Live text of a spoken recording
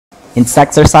In this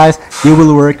exercise, you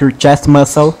will work your chest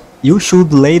muscle. You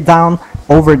should lay down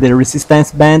over the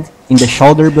resistance band in the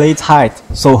shoulder blades height,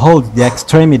 so hold the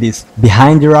extremities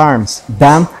behind your arms.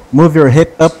 Then move your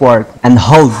hip upward and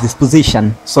hold this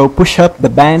position. So push up the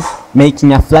band,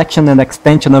 making a flexion and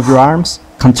extension of your arms,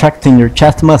 contracting your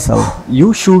chest muscle.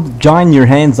 You should join your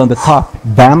hands on the top,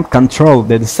 then control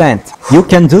the descent. You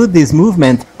can do this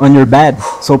movement on your bed,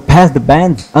 so pass the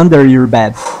band under your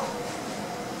bed.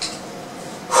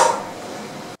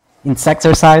 In this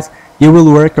exercise, you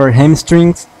will work your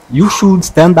hamstrings. You should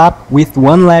stand up with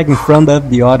one leg in front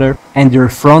of the other and your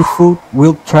front foot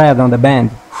will tread on the band.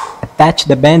 Attach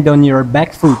the band on your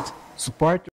back foot. Support